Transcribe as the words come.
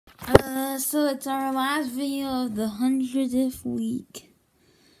So it's our last video of the 100th week.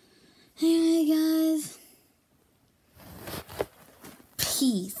 Anyway, guys,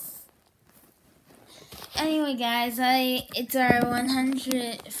 peace. Anyway, guys, it's our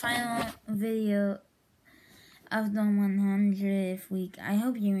 100th final video of the 100th week. I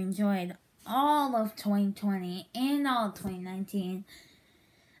hope you enjoyed all of 2020 and all of 2019.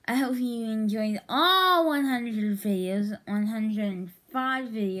 I hope you enjoyed all 100 videos, 105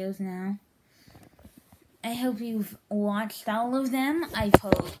 videos now. I hope you've watched all of them. I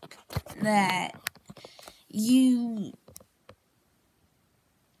hope that you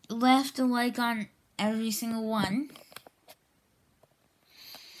left a like on every single one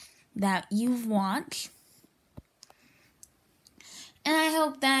that you've watched. And I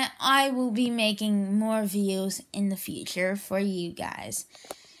hope that I will be making more videos in the future for you guys.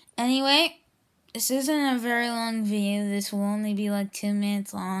 Anyway, this isn't a very long video. This will only be like 2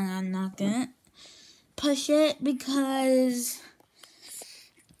 minutes long. I'm not gonna push it because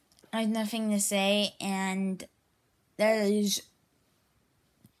I have nothing to say, and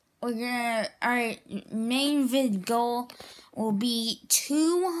our main vid goal will be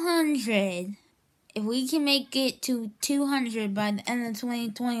 200. If we can make it to 200 by the end of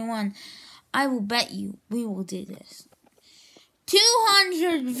 2021, I will bet you we will do this.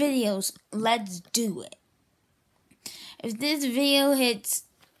 200 videos, let's do it. If this video hits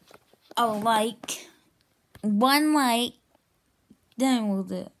a like, 1 like, then we'll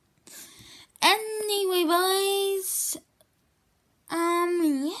do it. Anyway, boys,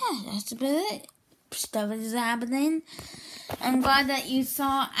 yeah, that's about it. Stuff is happening. I'm glad that you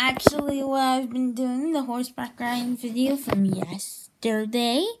saw actually what I've been doing, the horseback riding video from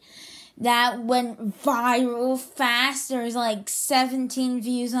yesterday. That went viral fast. There's like 17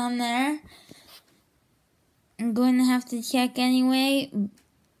 views on there. I'm going to have to check anyway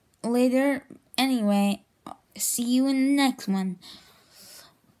later. Anyway, see you in the next one.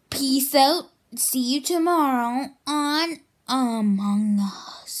 Peace out. See you tomorrow on Among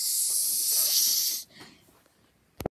Us.